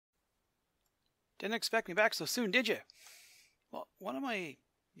Didn't expect me back so soon, did you? Well, one of my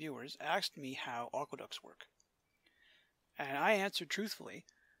viewers asked me how aqueducts work. And I answered truthfully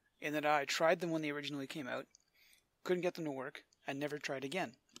in that I tried them when they originally came out, couldn't get them to work, and never tried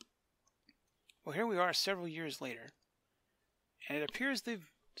again. Well, here we are several years later, and it appears a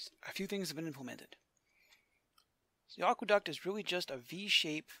few things have been implemented. So the aqueduct is really just a V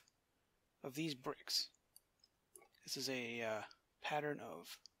shape of these bricks. This is a pattern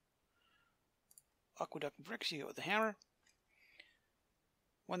of aqueduct bricks. You go with the hammer.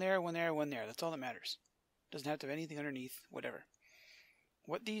 One there, one there, one there. That's all that matters. Doesn't have to have anything underneath, whatever.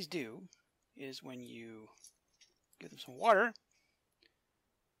 What these do is when you give them some water,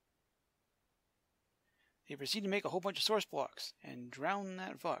 they proceed to make a whole bunch of source blocks and drown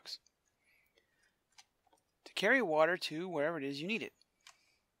that flux to carry water to wherever it is you need it.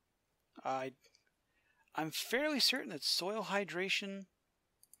 I'm fairly certain that soil hydration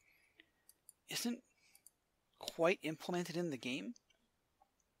isn't quite implemented in the game.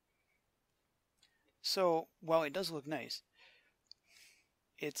 So, while it does look nice,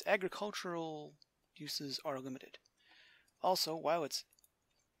 its agricultural uses are limited. Also, while it's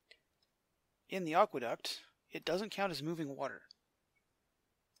in the aqueduct, it doesn't count as moving water.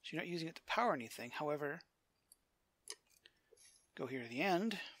 So you're not using it to power anything. However, go here to the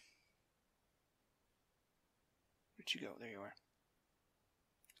end. Where'd you go? There you are.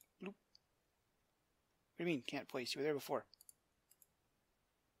 Bloop. What do you mean, can't place? You were there before.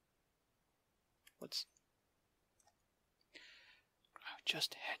 What's... I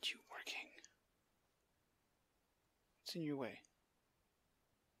just had you working. What's in your way?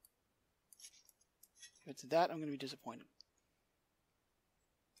 If it's that, I'm going to be disappointed.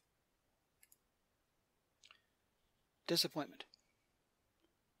 Disappointment.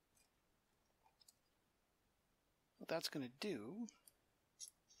 What that's going to do...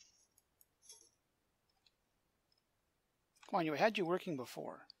 Come on, you had you working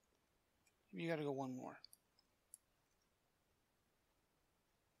before. You got to go one more.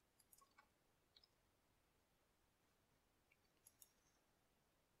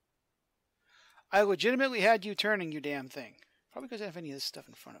 I legitimately had you turning, you damn thing. Probably because I have any of this stuff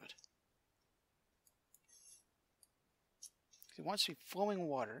in front of it. It wants to be flowing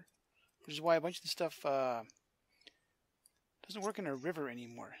water, which is why a bunch of the stuff doesn't work in a river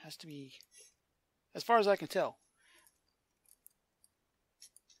anymore. It has to be, as far as I can tell.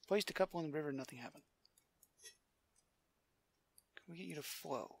 Placed a couple in the river and nothing happened. Can we get you to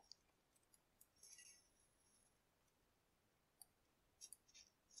flow?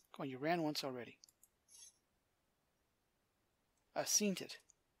 Come on, you ran once already. I've seen it.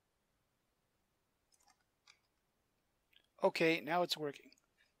 Okay, now it's working.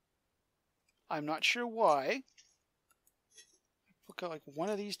 I'm not sure why. Look at like one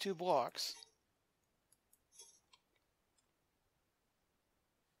of these two blocks.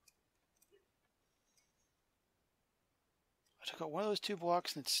 I took out one of those two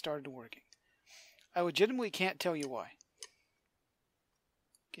blocks and it started working. I legitimately can't tell you why.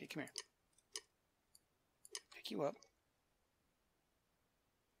 Okay, come here. Pick you up.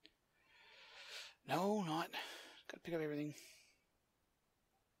 No, not. Gotta pick up everything.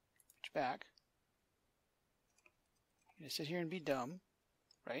 Put you back. You're gonna sit here and be dumb,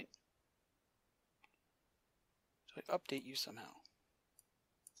 right? So I update you somehow.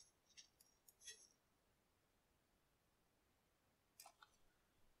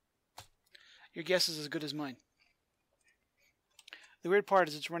 Your guess is as good as mine. The weird part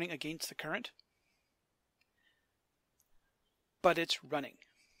is it's running against the current, but it's running.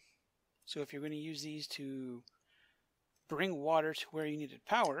 So if you're going to use these to bring water to where you needed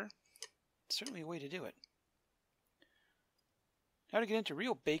power, it's certainly a way to do it. Now to get into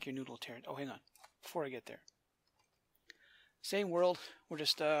real bake your noodle territory. Oh, hang on. Before I get there. Same world. We're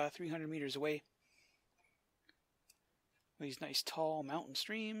just 300 meters away. These nice tall mountain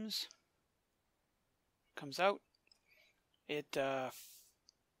streams. Comes out. It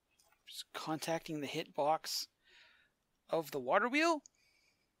is contacting the hitbox of the water wheel.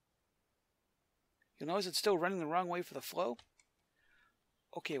 You'll notice it's still running the wrong way for the flow.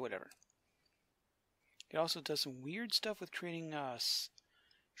 Okay, whatever. It also does some weird stuff with creating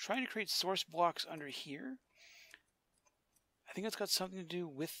trying to create source blocks under here. I think it's got something to do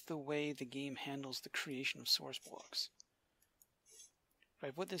with the way the game handles the creation of source blocks. If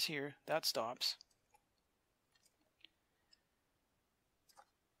I put this here, that stops.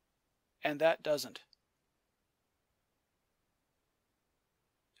 And that doesn't.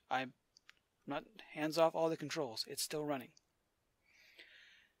 I'm not hands off all the controls. It's still running.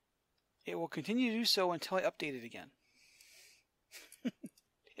 It will continue to do so until I update it again.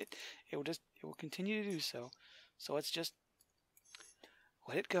 It will continue to do so. So let's just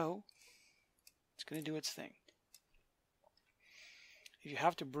let it go. It's going to do its thing. If you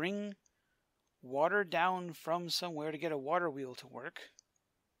have to bring water down from somewhere to get a water wheel to work,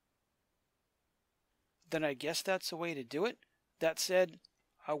 then I guess that's a way to do it. That said,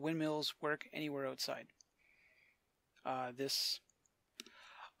 windmills work anywhere outside. I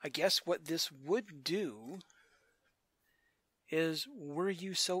guess what this would do is, were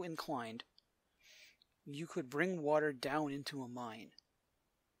you so inclined, you could bring water down into a mine.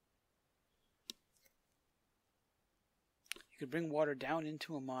 You could bring water down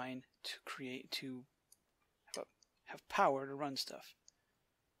into a mine to have power to run stuff.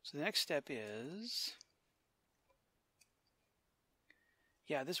 So the next step is,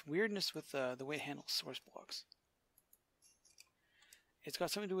 yeah, this weirdness with the way it handles source blocks. It's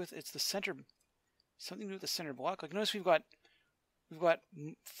got something to do with something to do with the center block. Like, notice we've got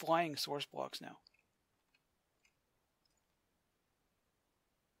flying source blocks now.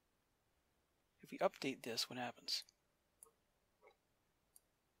 If we update this, what happens?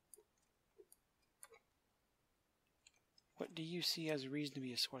 What do you see as a reason to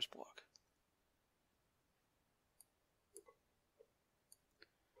be a source block?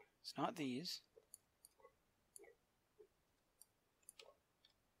 It's not these.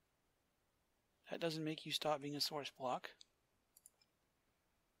 That doesn't make you stop being a source block.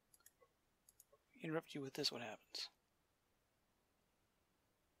 Interrupt you with this, what happens?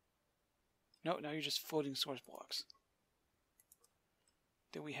 No, now you're just floating source blocks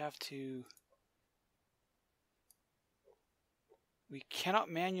that we cannot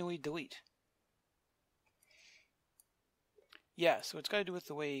manually delete. Yeah, so it's got to do with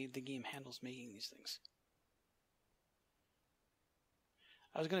the way the game handles making these things.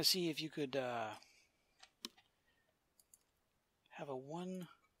 I was going to see if you could have a one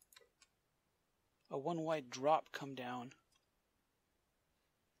wide drop come down.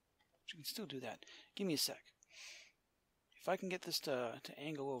 You can still do that. Give me a sec. If I can get this to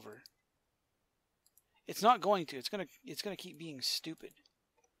angle over, it's not going to. It's gonna keep being stupid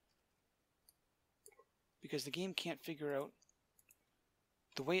because the game can't figure out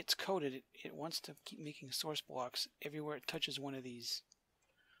the way it's coded. It wants to keep making source blocks everywhere it touches one of these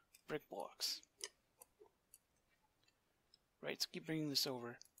brick blocks. Right. So keep bringing this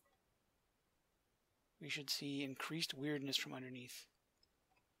over. We should see increased weirdness from underneath.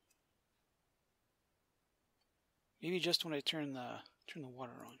 Maybe just when I turn the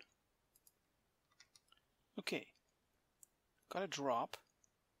water on. Okay. Got a drop.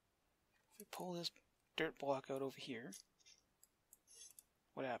 If I pull this dirt block out over here,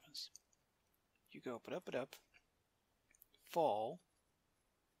 what happens? You go up, fall,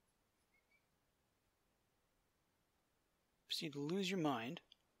 proceed to lose your mind.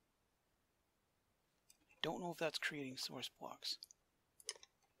 I don't know if that's creating source blocks.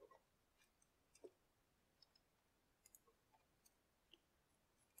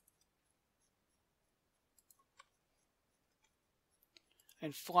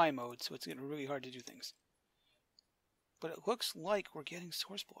 And fly mode, so it's getting really hard to do things. But it looks like we're getting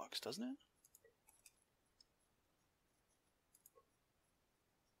source blocks, doesn't it?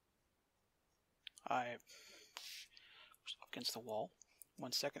 I'm up against the wall.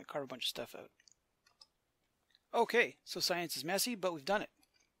 1 second, I carve a bunch of stuff out. Okay, so science is messy, but we've done it.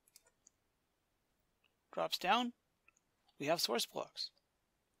 Drops down, we have source blocks.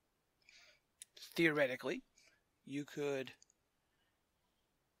 Theoretically, you could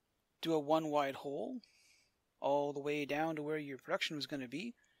do a one wide hole all the way down to where your production was going to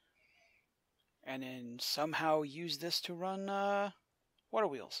be, and then somehow use this to run water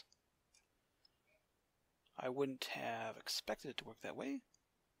wheels. I wouldn't have expected it to work that way,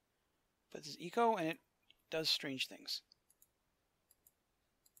 but this is eco and it does strange things.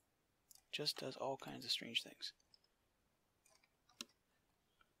 Just does all kinds of strange things.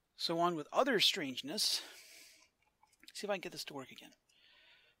 So on with other strangeness. See if I can get this to work again.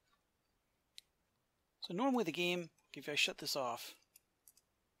 So normally the game, if I shut this off,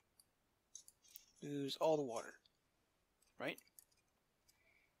 lose all the water, right?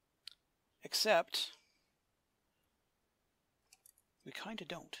 Except we kind of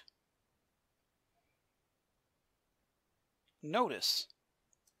don't. You'll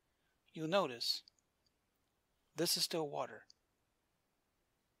notice, this is still water.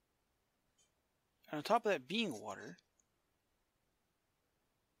 And on top of that being water,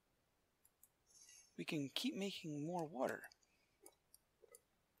 we can keep making more water,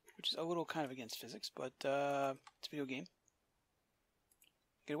 which is a little kind of against physics, but it's a video game.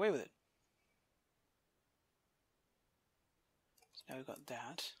 Get away with it. So now we've got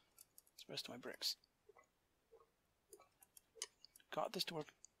that. That's the rest of my bricks. Got this to work.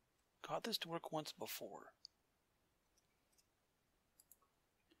 Got this to work once before.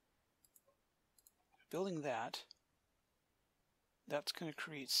 Building that, that's going to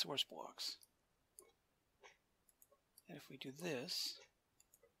create source blocks. And if we do this,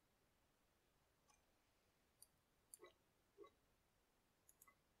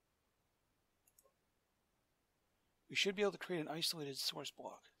 we should be able to create an isolated source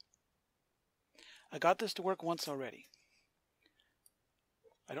block. I got this to work once already.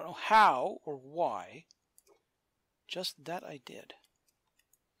 I don't know how or why, just that I did.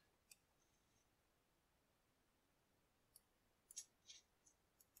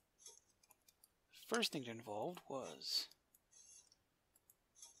 First thing involved was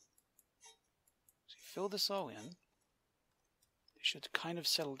so you fill this all in. It should kind of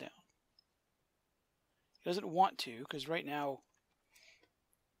settle down. It doesn't want to, because right now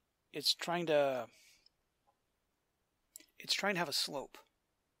it's trying to have a slope.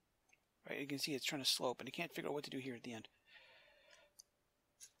 Right, you can see it's trying to slope, and it can't figure out what to do here at the end.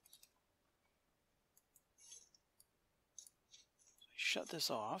 So shut this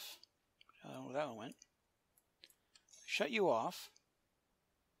off. I don't know where that one went. Shut you off.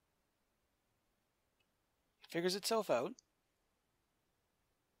 It figures itself out.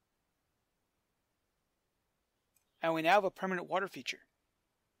 And we now have a permanent water feature.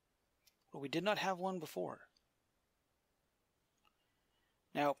 But we did not have one before.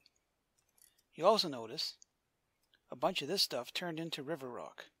 Now, you also notice a bunch of this stuff turned into river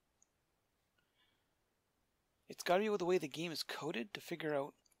rock. It's got to be the way the game is coded to figure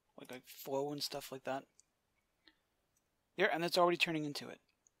out like flow and stuff like that. There, and it's already turning into it.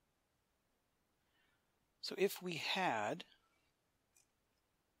 So if we had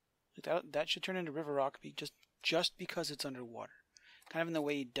that should turn into river rock just because it's underwater. Kind of in the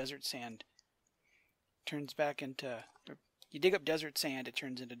way desert sand turns back into, you dig up desert sand, it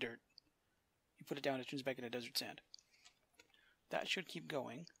turns into dirt. You put it down, it turns back into desert sand. That should keep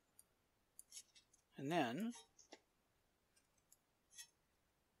going. And then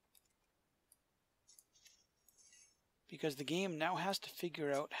because the game now has to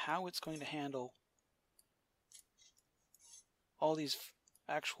figure out how it's going to handle all these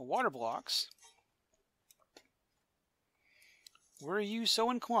actual water blocks. Were you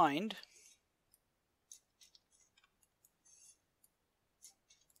so inclined,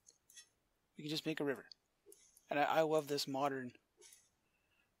 we can just make a river. And I love this modern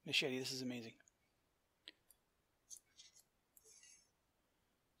machete. This is amazing.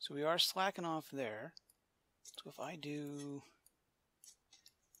 So we are slacking off there. So if I do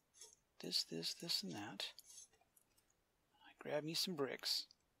this, and that, I grab me some bricks,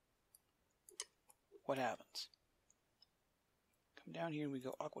 what happens? Come down here and we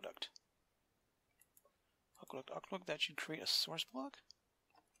go aqueduct. Aqueduct, that should create a source block?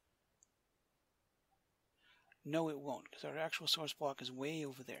 No, it won't, because our actual source block is way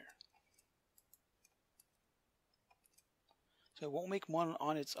over there. So it won't make one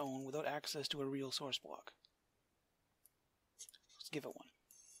on its own without access to a real source block. Let's give it one.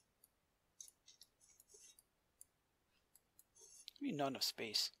 I mean, not enough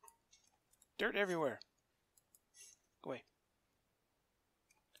space. Dirt everywhere. Go away.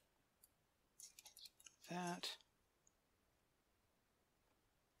 That.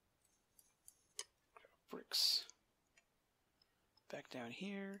 Grab bricks. Back down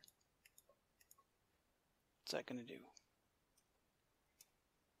here. What's that going to do?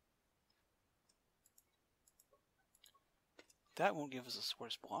 That won't give us a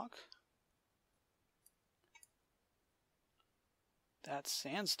source block. That's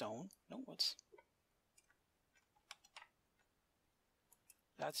sandstone. No, what's...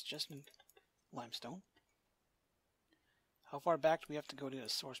 That's just limestone. How far back do we have to go to get a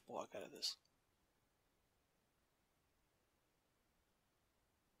source block out of this?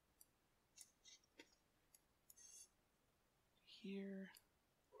 Here.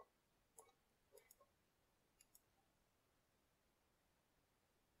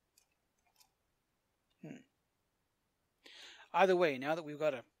 Either way, now that we've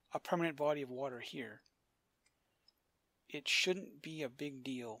got a permanent body of water here, it shouldn't be a big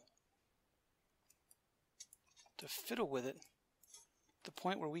deal to fiddle with it to the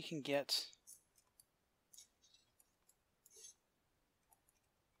point where we can get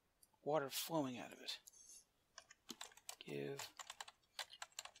water flowing out of it. Give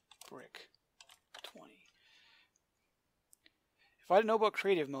brick 20. If I didn't know about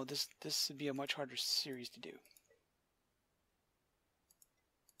creative mode, this would be a much harder series to do.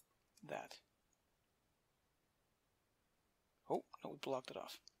 That. Oh, no, we blocked it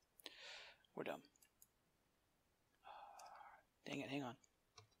off. We're dumb. Dang it, hang on.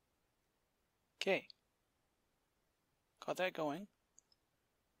 Okay. Got that going.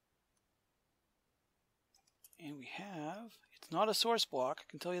 And we have, it's not a source block, I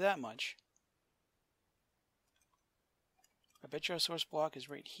can tell you that much. I bet you our source block is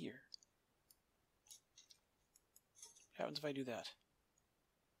right here. What happens if I do that?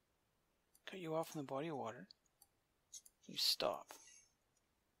 Cut you off from the body of water. You stop.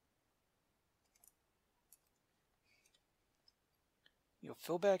 You'll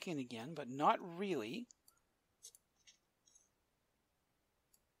fill back in again, but not really.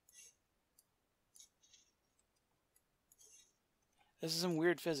 This is some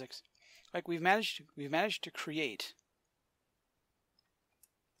weird physics. Like we've managed to create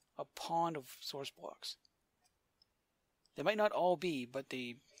a pond of source blocks. They might not all be, but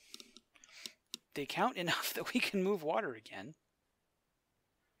they count enough that we can move water again.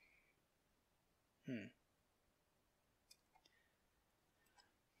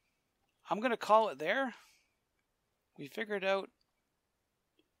 I'm going to call it there. We figured out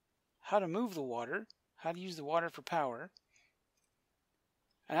how to move the water, how to use the water for power,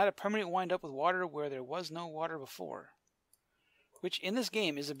 and how to permanently wind up with water where there was no water before. Which in this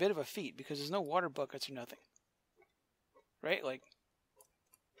game is a bit of a feat because there's no water buckets or nothing. Right? Like,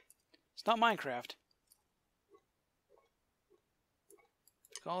 it's not Minecraft.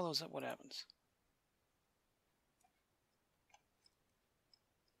 Pick all those up, what happens?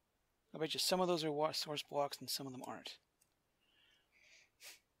 I bet you some of those are source blocks and some of them aren't.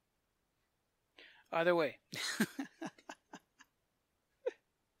 Either way.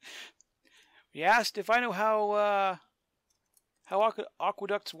 You asked if I know how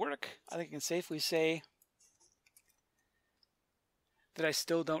aqueducts work. I think I can safely say that I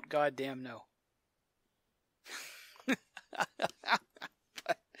still don't goddamn know. But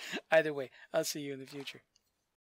either way, I'll see you in the future.